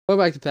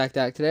Welcome back to Pack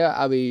Attack. Today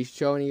I'll be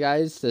showing you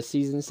guys the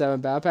Season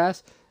 7 Battle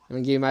Pass. I'm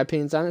going to give you my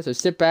opinions on it. So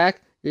sit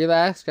back,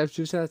 relax, grab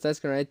 2 cents.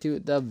 Let's get right to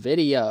the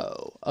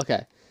video.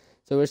 Okay,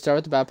 so we'll start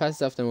with the Battle Pass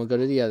stuff, then we'll go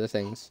to the other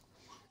things.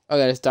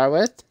 Okay, to start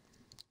with,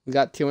 we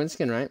got Tier 1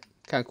 skin, right?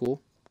 Kind of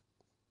cool.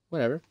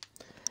 Whatever.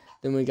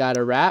 Then we got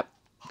a wrap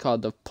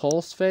called the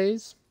Pulse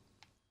Phase.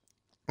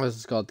 What's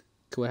this called?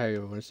 However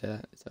you want to say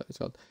that. So it's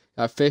called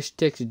Fish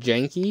Sticks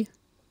Janky.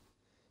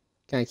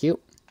 Kind of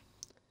cute.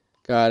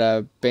 Got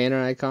a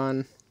banner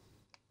icon.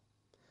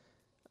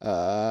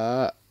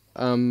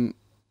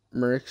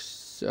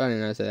 Mercs, I don't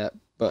know how to say that,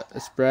 but a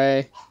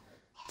spray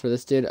for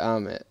this dude.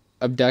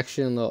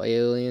 Abduction, little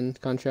alien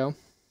concho.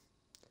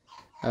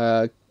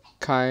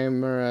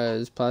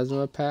 Chimera's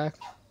plasma pack,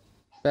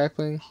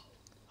 backbling.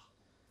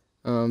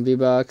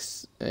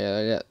 V-Bucks, yeah,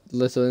 I got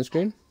list on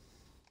screen.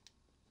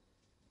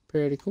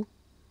 Pretty cool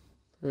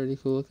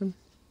looking.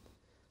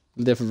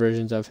 Different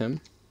versions of him.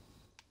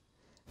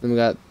 Then we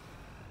got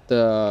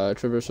the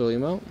traversal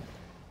emote.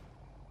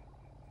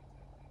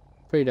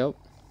 Pretty dope.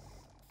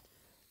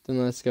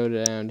 Then let's go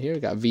down here. We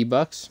got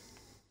V-Bucks.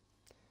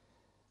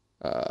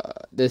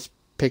 This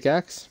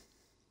pickaxe.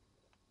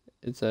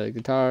 It's a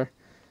guitar.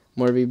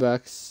 More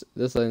V-Bucks.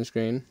 This loading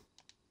screen.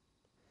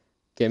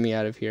 Get me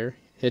out of here.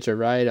 Hitch a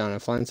ride on a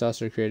flying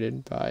saucer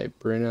created by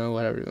Bruno.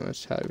 Whatever you want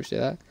to however say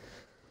that.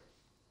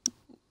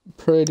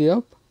 Pretty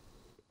dope.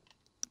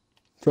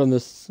 From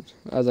this,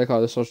 as I call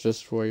it, the social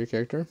justice warrior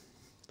character.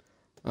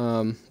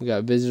 We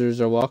got visitors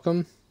are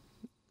welcome.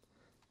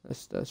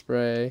 That's the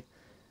spray.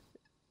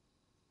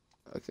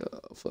 Okay,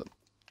 I'll flip.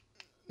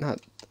 Let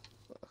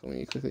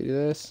me quickly do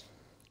this.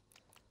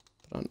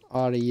 Put on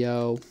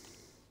audio.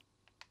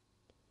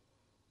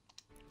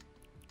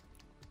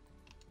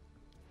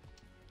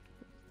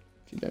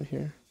 Get down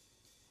here.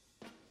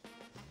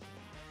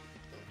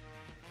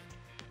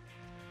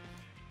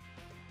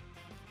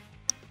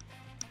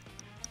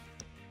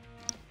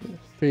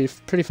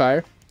 Pretty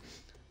fire.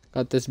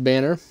 Got this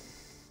banner.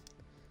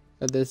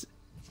 Got this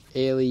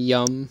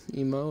alien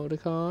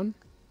emoticon.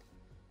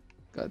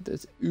 Got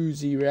this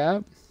Uzi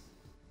wrap.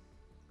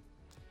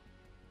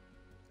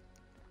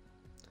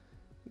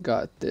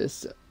 Got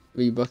this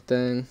V-Buck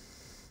thing.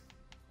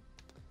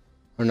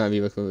 Or not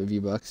V-Buck, but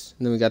V-Bucks.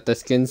 And then we got the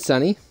skin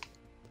Sunny.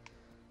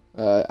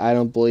 I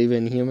don't believe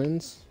in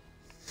humans.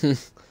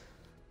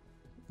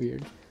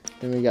 Weird.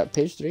 Then we got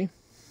page 3.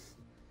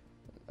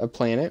 A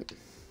planet.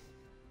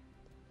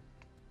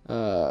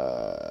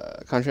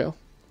 Contrail.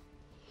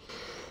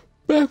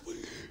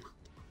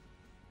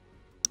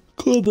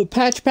 Cool, the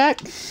patch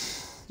pack.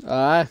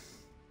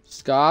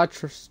 Straw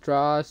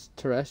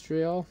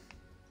terrestrial.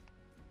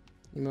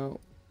 Emote.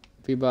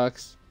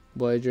 V-Bucks.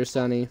 Voyager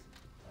Sunny.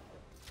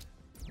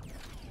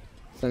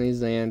 Sunny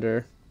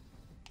Xander.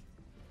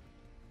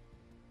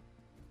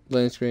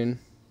 Blame screen.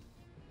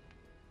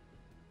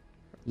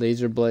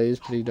 Laser Blaze,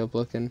 pretty dope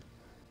looking.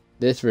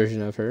 This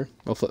version of her.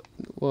 Oh, flip.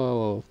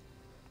 Whoa.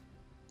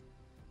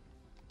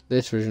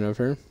 This version of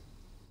her.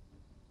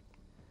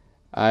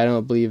 I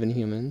don't believe in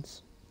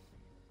humans.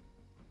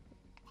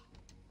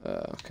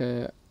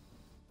 Okay.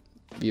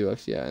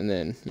 V-Bucks, yeah, and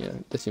then, yeah,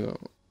 this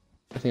emote.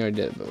 I think I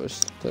did it, but it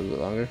was a little bit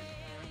longer.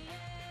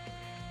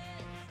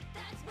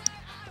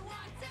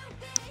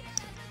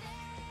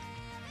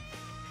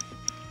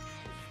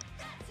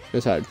 It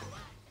was hard.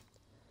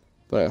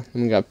 But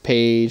then we got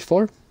page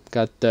 4.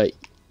 Got the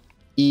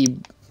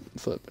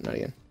flip, not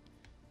again.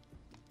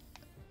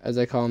 As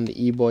I call him,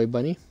 the E-Boy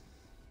Bunny.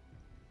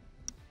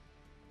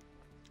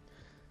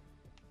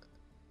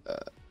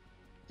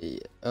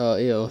 Oh,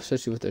 ew,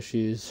 especially with their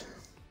shoes.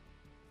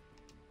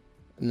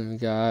 And then we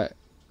got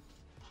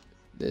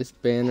this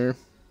banner.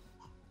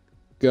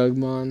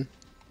 Gugmon,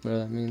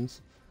 whatever that means.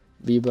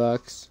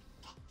 V-Bucks.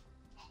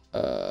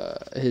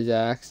 His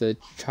axe, the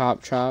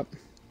chop.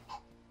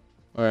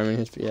 Or I mean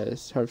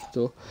his harp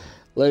tool.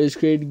 Latest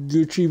created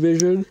Gucci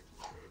Vision.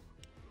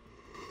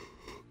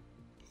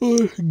 Or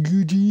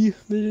Gucci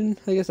Vision.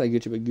 I guess not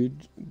Gucci, but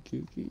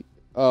Gucci.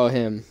 Oh,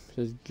 him.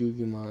 Just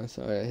Gugumon.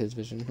 So yeah, his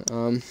vision.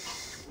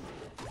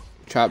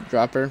 Chop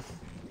Dropper.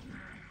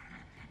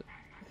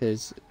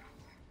 His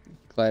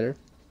glider.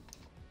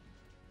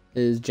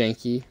 His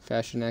Janky.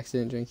 Fashion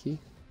Accident Janky.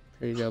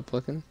 Pretty dope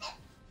looking.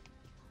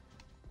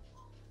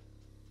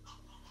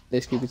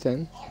 This Creepy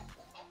 10.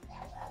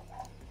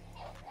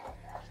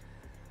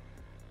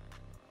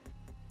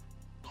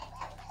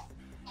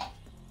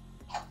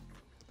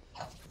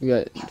 We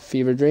got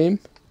Fever Dream.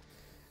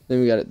 Then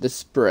we got the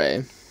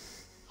spray.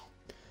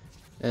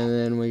 And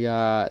then we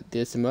got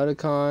this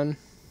emoticon.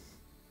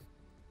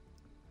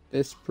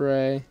 This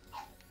spray.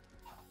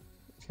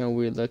 It's kind of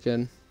weird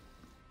looking.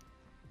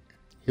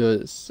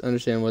 You'll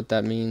understand what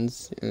that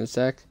means in a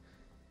sec.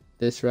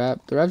 This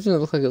wrap. The wrap doesn't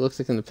look like it looks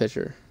like in the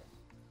picture.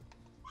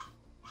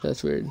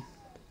 That's weird.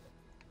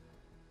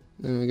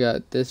 Then we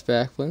got this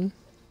back bling.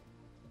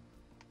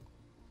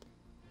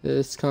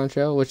 This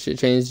contrail, which it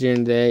changes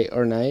during the day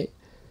or night.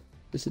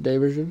 This is the day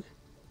version.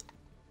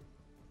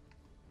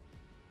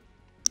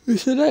 This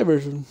is the night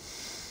version.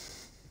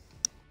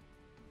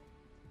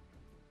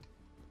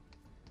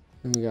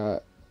 And we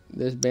got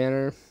this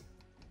banner,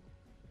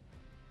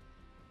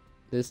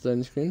 this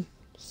loading screen,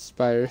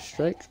 Spider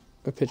Strike,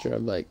 a picture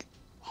of like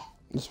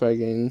the spider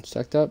getting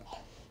sucked up,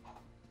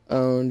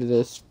 owned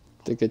this,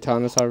 the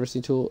Katana's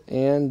harvesting tool,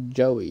 and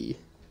Joey.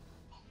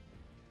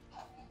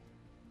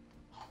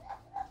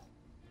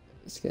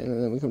 Scan,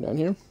 and then we come down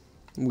here.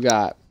 We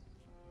got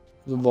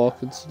the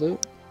Vulcan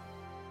salute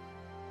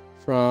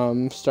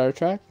from Star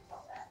Trek.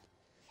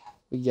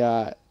 We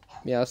got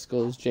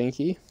Meowskull's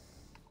Janky.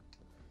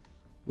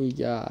 We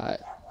got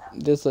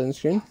this loading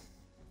screen.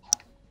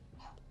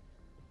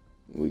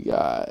 We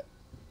got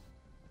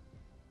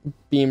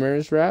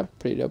Beamer's wrap,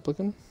 pretty dope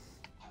looking.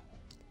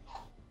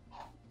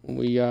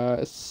 We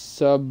got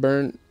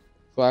Subburnt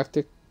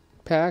Galactic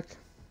pack.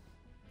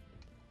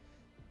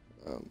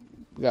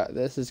 We got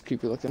this is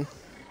creepy looking.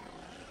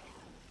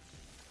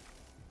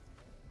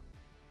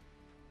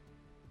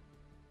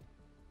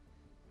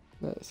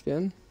 That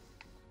skin.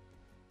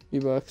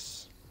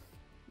 V-Bucks.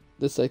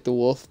 This is like the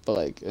wolf, but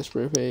like a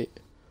spray paint.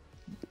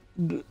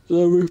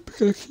 Rubber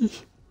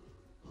pickaxes.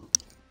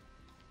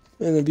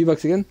 And then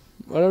V-Bucks again.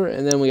 Whatever.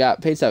 And then we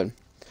got page 7.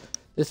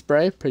 This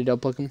spray, pretty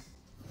dope looking.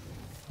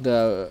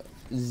 The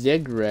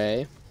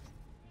Zigray.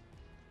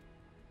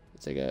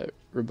 It's like a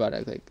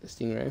robotic, like a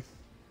stingray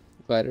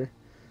glider.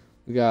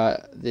 We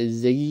got the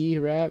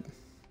Ziggy wrap.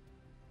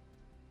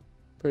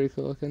 Pretty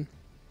cool looking.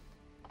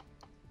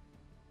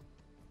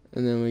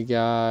 And then we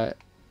got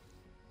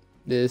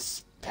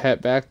this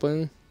pet back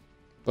bling.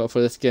 But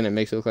for the skin, it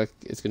makes it look like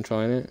it's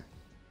controlling it.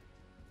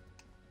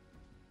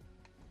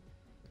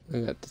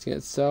 We got the skin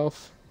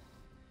itself.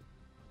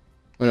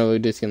 Oh no, we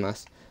do skin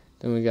last.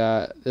 Then we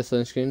got this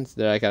loading screen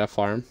that I got a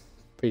farm.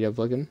 Pretty dope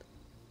looking.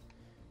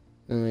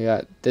 Then we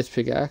got this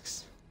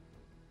pickaxe.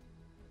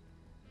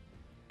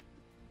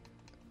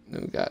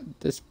 Then we got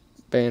this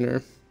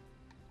banner.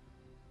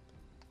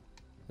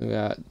 We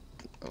got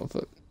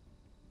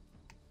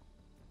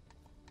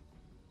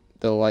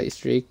the light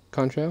streak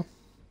contra.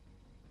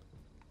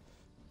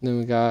 Then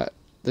we got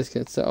the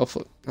skin itself.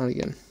 Not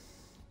again.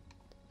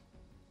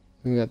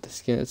 We got the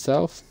skin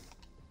itself.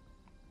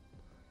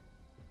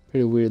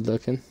 Pretty weird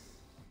looking.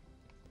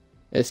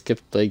 It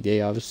skipped leg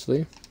day,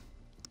 obviously.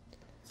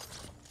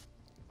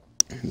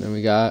 And then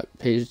we got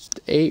page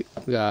 8.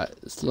 We got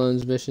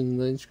Sloan's mission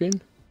loading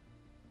screen.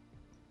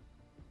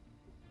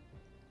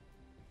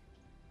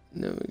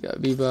 And then we got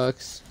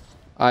V-Bucks,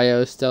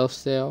 IO stealth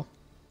sale,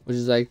 which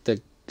is like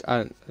the I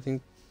don't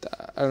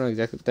know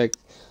exactly, like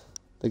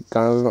the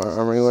gun of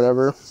armory or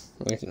whatever.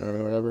 I guess an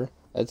armory or whatever.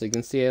 That's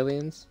against the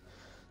aliens.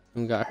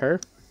 And we got her.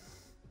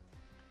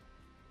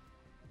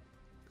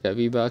 We got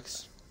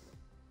V-Bucks.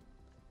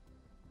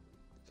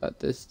 Got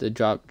this, the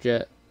drop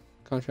jet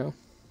control.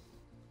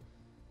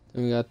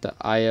 Then we got the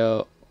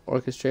IO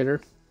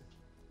orchestrator.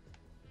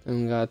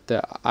 Then we got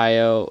the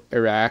IO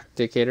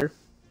eradicator.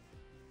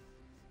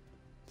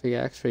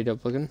 Pickaxe, pretty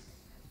dope looking.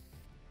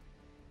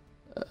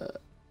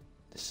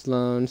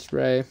 Sloan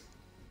spray.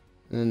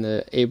 And then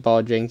the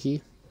 8-ball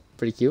janky.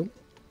 Pretty cute.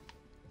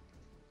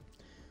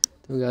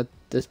 Then we got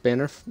this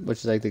banner, which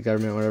is like the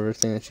government whatever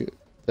thing that shoot,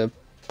 the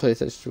place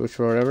that switch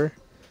for whatever.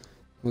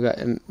 We got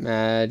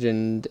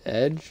Imagined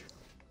Edge.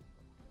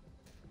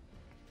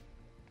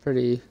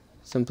 Pretty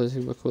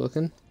simplistic but cool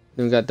looking.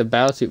 Then we got the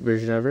battlesuit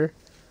version of her.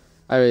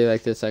 I really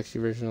like this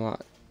actually version a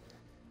lot.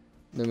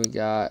 Then we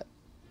got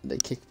the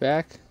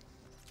kickback.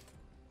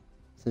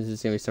 Since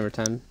it's gonna be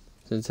summertime,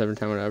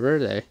 whatever,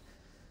 they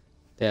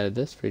added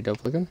this, pretty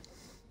dope looking.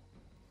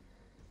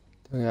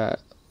 Then we got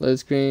load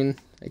screen,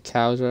 like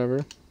cows,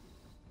 whatever.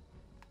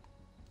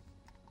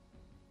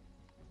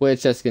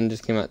 Which that skin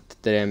just came out the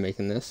day I'm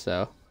making this,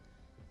 so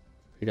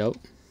pretty dope.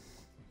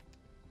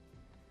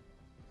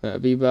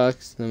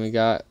 V-Bucks, then we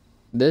got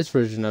this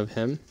version of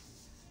him.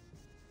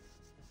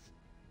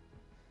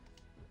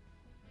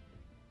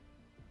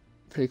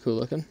 Pretty cool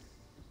looking.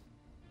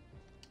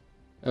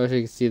 I wish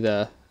I could see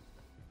the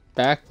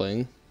back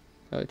bling,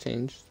 how it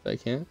changed, but I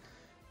can't.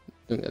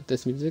 Then we got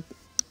this music.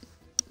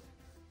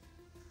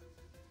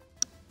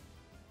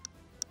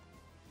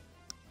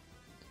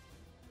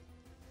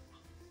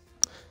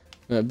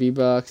 We got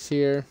V-Bucks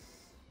here.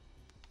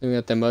 Then we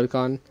got the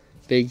emoticon,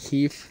 Big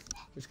Heath,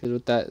 which goes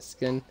with that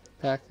skin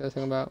pack I was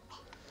talking about.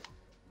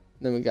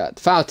 Then we got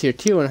the File Tier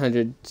 2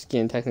 100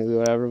 skin, technically,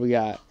 whatever. We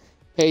got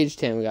page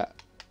 10. We got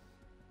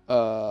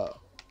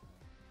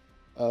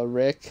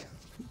Rick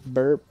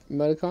Burp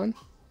emoticon.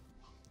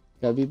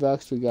 We got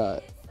V-Bucks. We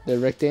got the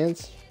Rick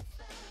Dance.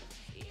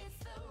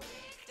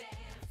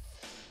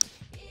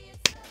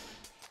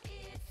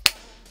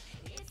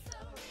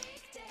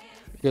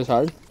 It goes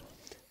hard.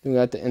 Then we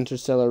got the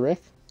Interstellar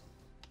Rick.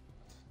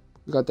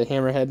 We got the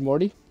Hammerhead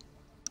Morty.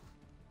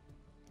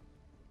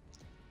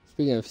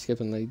 Speaking of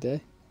skipping leg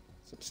day,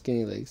 some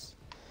skinny legs.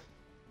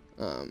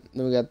 Then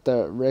we got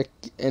the Rick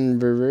in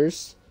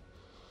reverse.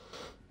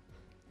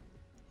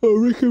 Oh,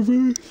 Rick in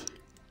reverse.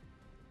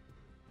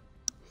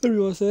 How do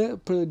you want to say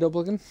it? Pretty dope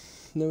looking.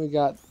 Then we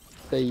got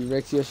the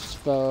Rick's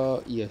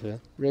UFO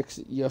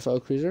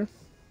cruiser.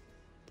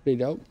 Pretty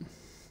dope.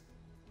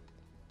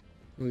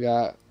 We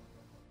got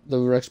the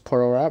Rex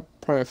Portal wrap.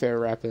 Probably my favorite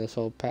wrap in this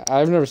whole pack.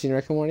 I've never seen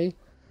Recon 1,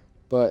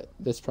 but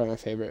this is probably my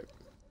favorite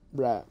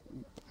wrap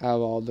out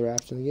of all the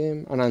wraps in the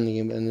game. Oh, not in the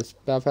game, but in this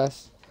Battle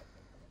Pass.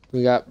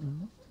 We got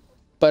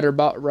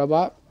Butterbot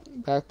Robot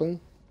back bling.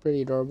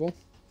 Pretty adorable.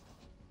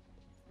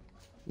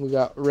 We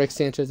got Rick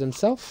Sanchez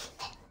himself.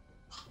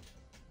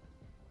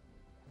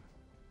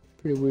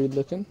 Pretty weird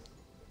looking.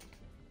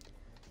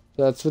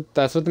 So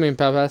that's what the main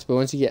Battle Pass. But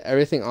once you get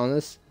everything on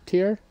this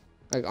tier,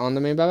 like on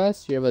the main Battle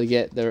Pass, you're able to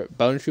get the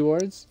bonus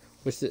rewards,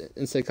 which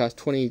instead cost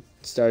 20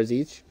 stars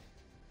each.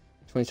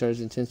 20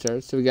 stars and 10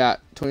 stars. So we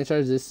got 20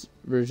 stars this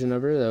version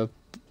of her, the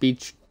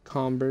Beach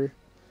Comber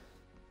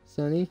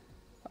Sunny.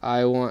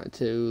 I want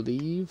to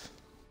leave.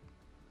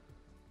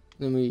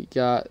 Then we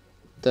got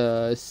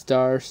the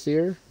Star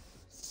Seer.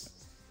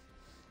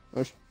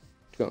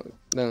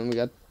 Then we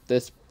got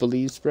this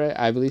Believe Spray,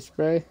 I Believe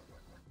Spray.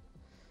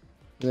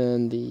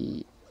 Then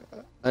the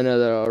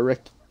another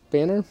Rick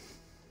banner.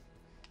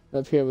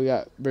 Up here we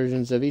got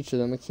versions of each of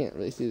them. I can't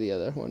really see the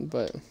other one,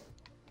 but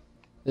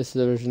this is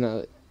the version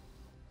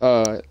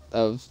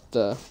of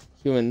the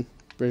human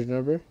version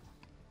of her.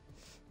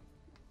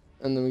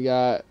 And then we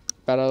got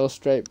Battle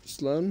Stripe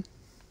Sloan.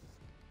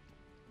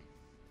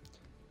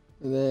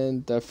 And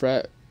then the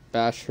Fret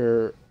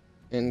Basher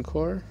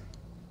Encore.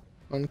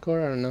 I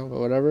don't know, but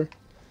whatever.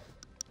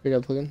 Pretty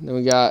up looking. Then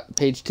we got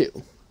page 2.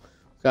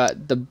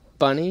 Got the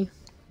bunny,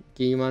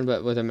 Gimon,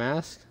 but with a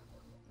mask.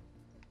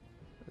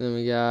 Then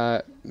we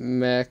got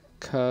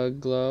Mecha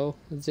Glow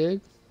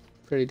Zig.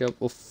 Pretty dope.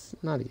 Well,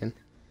 not again.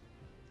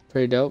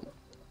 Pretty dope.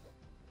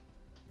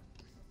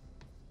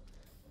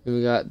 Then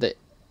we got the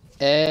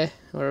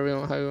whatever you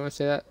want, how you want to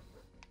say that,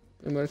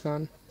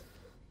 emoticon.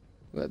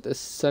 We got the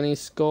Sunny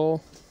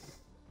Skull.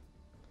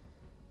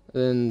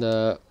 Then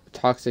the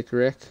Toxic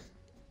Rick.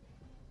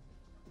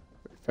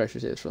 Probably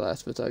should say this for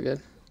last, but it's all good.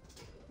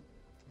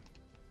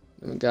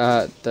 Then we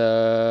got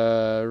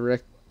the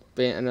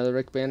another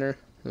Rick banner.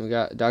 Then we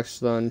got Dr.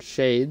 Sloan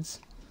Shades.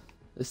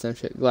 This time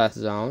she had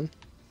glasses on.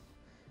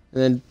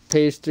 And then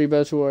page 3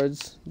 bonus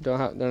rewards.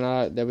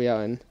 They'll be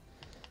out in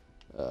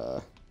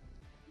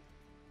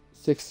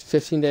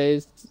 15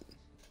 days.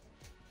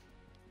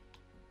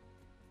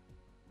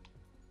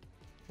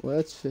 Well,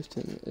 that's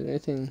 15. Is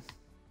anything?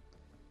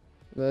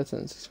 Well, that's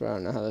on 6. I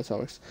don't know how this all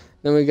works.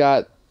 Then we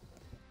got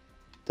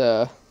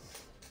the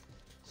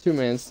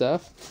Superman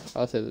stuff.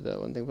 I'll say the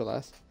one thing for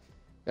last.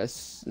 Got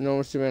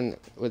normal Superman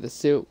with a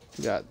suit.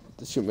 We got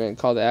the Superman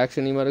Call to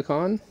Action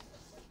emoticon.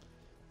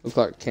 Well,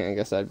 Clark Kent, I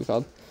guess that'd be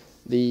called.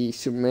 The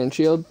Superman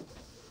shield.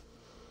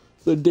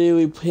 The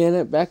Daily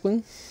Planet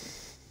backbling.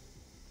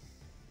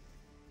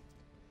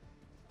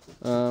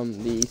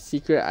 The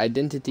Secret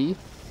Identity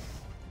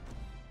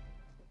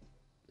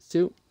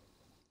suit.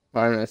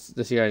 Well, I don't know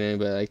the Secret Identity,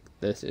 but like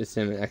this is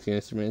him actually in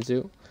a Superman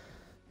suit.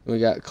 We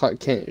got Clark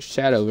Kent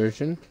Shadow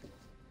version.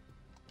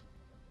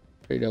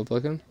 Pretty dope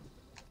looking.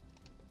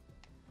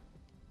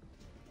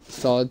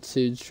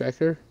 Solitude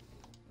Striker.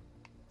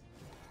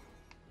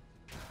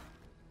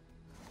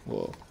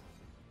 Whoa.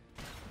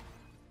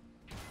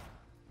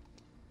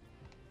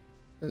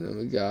 And then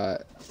we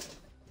got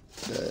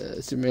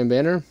the Superman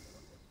banner.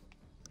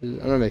 I'm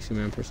not a big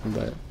Superman person,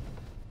 but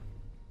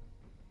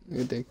we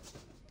got the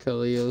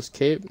Khalil's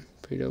cape.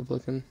 Pretty dope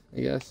looking,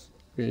 I guess.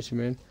 Pretty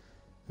Superman.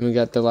 And we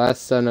got the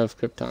last son of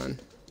Krypton.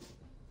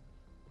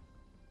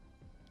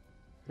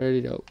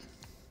 Pretty dope.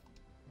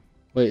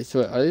 Wait,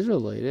 so are these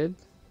related?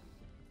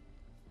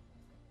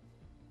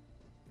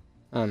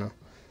 I don't know.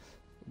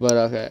 But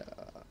okay.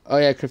 Oh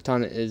yeah,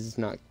 Krypton is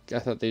not. I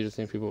thought they were the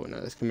same people, but no,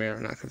 that's Chimera,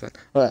 not Krypton.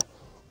 Okay.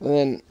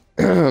 And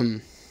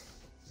then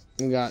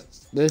we got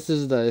this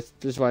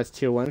is why it's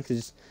tier 1,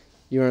 because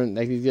you earn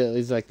like you get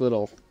these like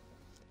little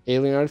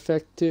alien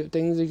artifact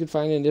things you could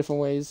find in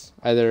different ways,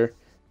 either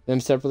them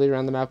separately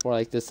around the map or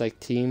like this like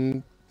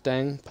team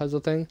thing, puzzle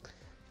thing.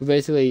 But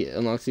basically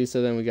unlocks these.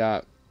 So then we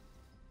got,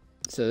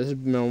 so this is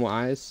normal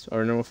eyes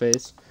or normal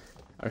face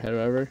or head,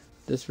 whatever.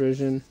 This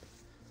version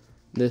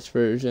with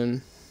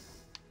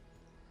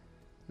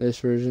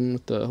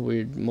the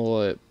weird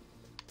mullet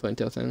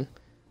ponytail thing.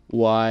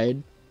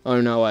 Wide,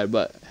 or not wide,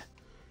 but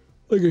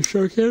like a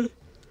shark head.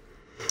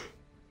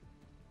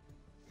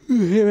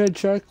 Hammerhead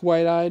shark,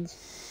 wide-eyed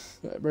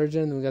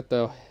version. We got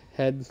the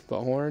head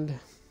but horned.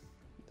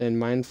 Then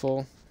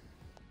mindful.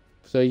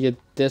 So you get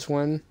this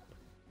one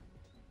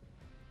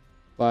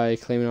by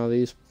claiming all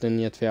these. Then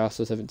you have to pay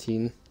also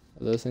 17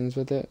 of those things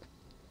with it.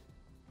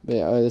 But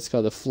yeah, it's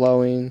called the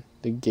flowing,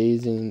 the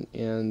gazing,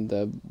 and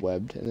the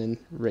webbed, and then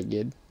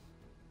rigid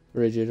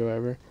or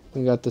whatever.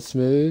 We got the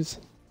smooth.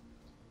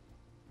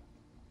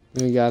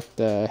 Then we got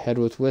the head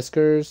with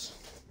whiskers.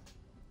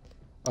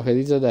 Okay,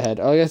 these are the head.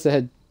 Oh, I guess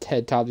the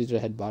head top. These are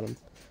head bottom.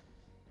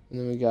 And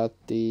then we got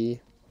the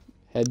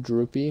head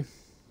droopy.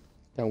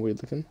 Kind of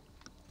weird looking.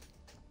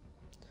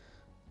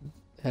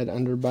 Head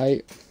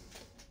underbite,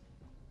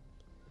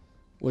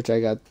 which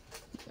I got.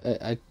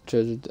 I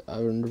chose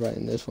underbite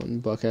in this one.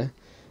 But okay.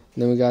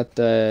 And then we got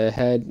the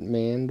head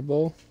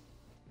mandible.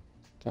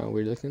 Kind of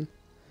weird looking.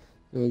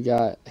 Then we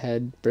got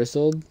head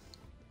bristled,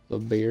 the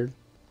beard.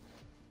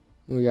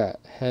 We got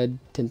head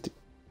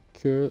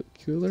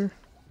tentacular.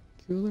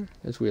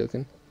 That's weird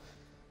looking.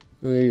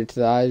 When we get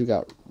to the eyes, we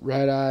got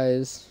red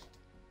eyes,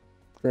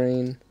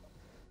 green,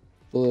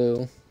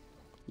 blue,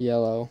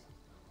 yellow,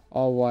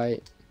 all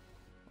white,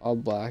 all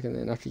black, and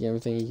then after you get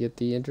everything, you get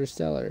the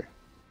interstellar.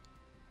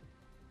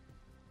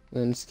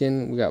 And then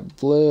skin, we got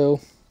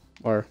blue,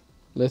 or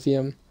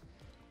lithium,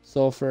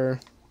 sulfur,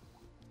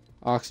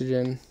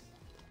 oxygen,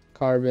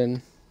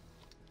 carbon,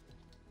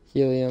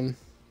 helium,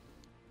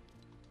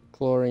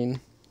 chlorine,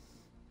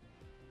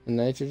 and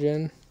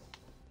nitrogen.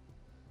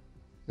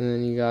 And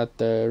then you got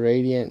the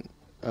radiant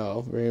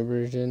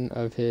version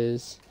of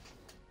his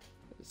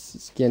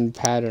skin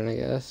pattern, I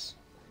guess.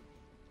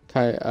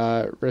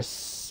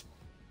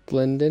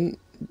 Resplendent,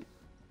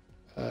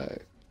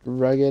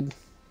 rugged,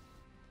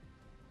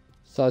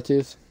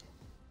 sawtooth,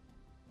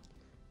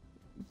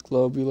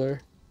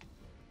 globular.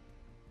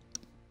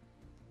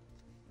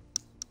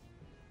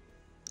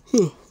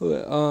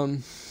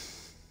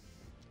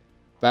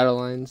 Battle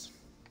lines,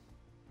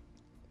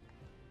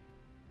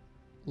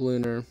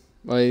 lunar.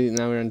 Well,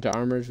 now we're into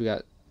armors. We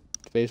got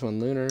base 1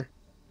 lunar.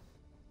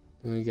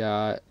 And we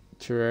got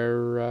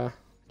Terra,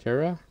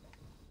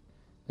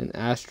 and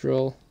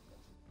astral.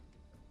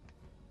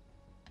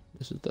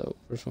 This is the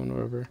first one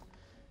over.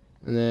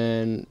 And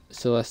then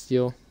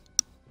celestial,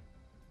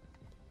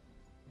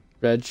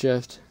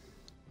 redshift,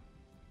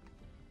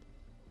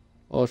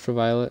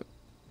 ultraviolet,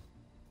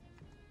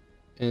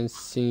 and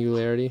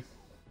singularity.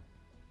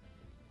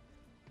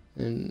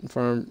 And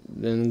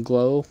then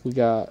glow, we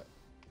got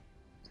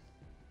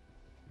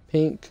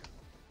pink,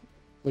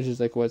 which is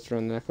like what's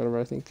around the neck, whatever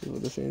I think is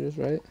what the changes,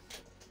 right?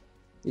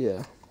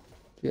 Yeah.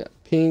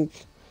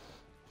 Pink,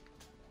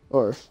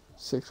 or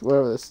 6,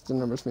 whatever the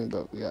numbers mean,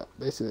 but we got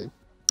basically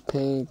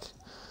pink,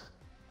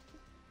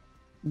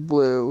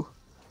 blue,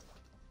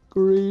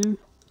 green,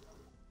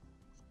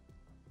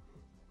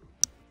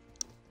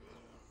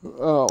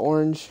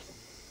 orange,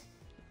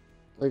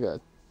 like a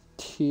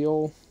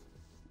teal,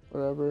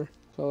 whatever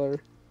color,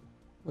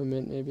 a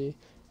mint maybe.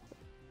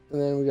 And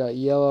then we got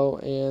yellow,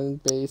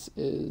 and base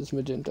is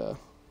magenta.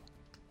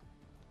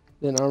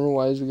 Then armor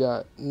wise, we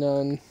got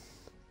none,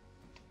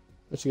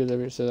 which you guys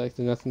ever said like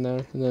there's nothing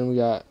there. And then we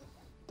got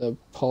the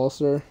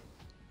pulsar,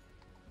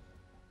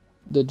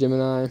 the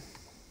Gemini,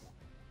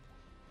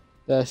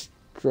 the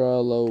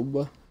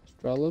Astrolabe,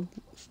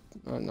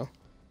 I don't know,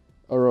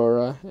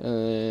 Aurora, and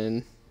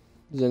then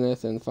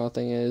Zenith, and the final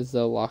thing is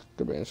the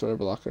locker branch,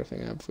 whatever locker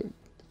thing I have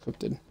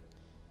equipped.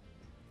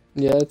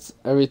 Yeah, that's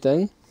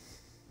everything.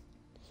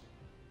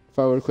 If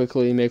I were to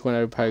quickly make one,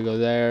 I would probably go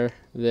there,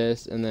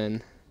 this, and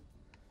then,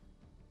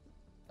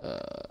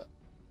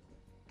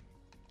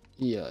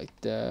 yeah,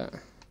 like that,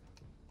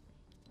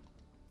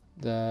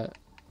 that,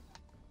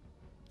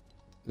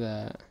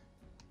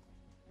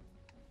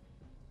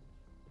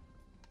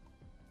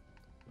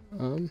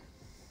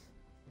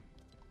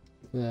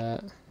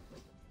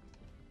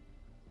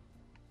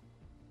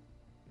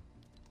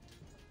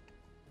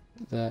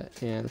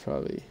 and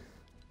probably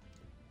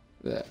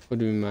that would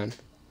be mine.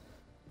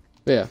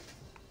 But yeah, I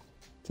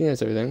think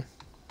that's everything.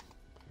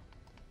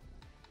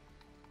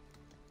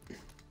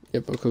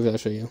 Yep, I'll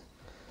show you.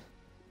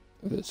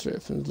 Let's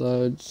straight from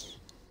loads.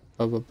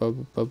 Okay,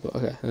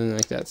 and then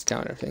like that's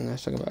count everything I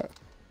was talking about.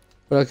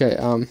 But okay,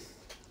 if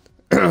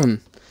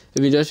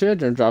you enjoyed the video,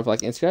 don't drop a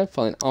like and subscribe.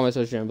 Following all my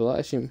social media below. I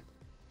assume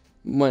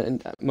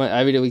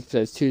my video week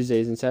is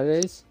Tuesdays and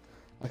Saturdays.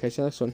 I'll catch you next one.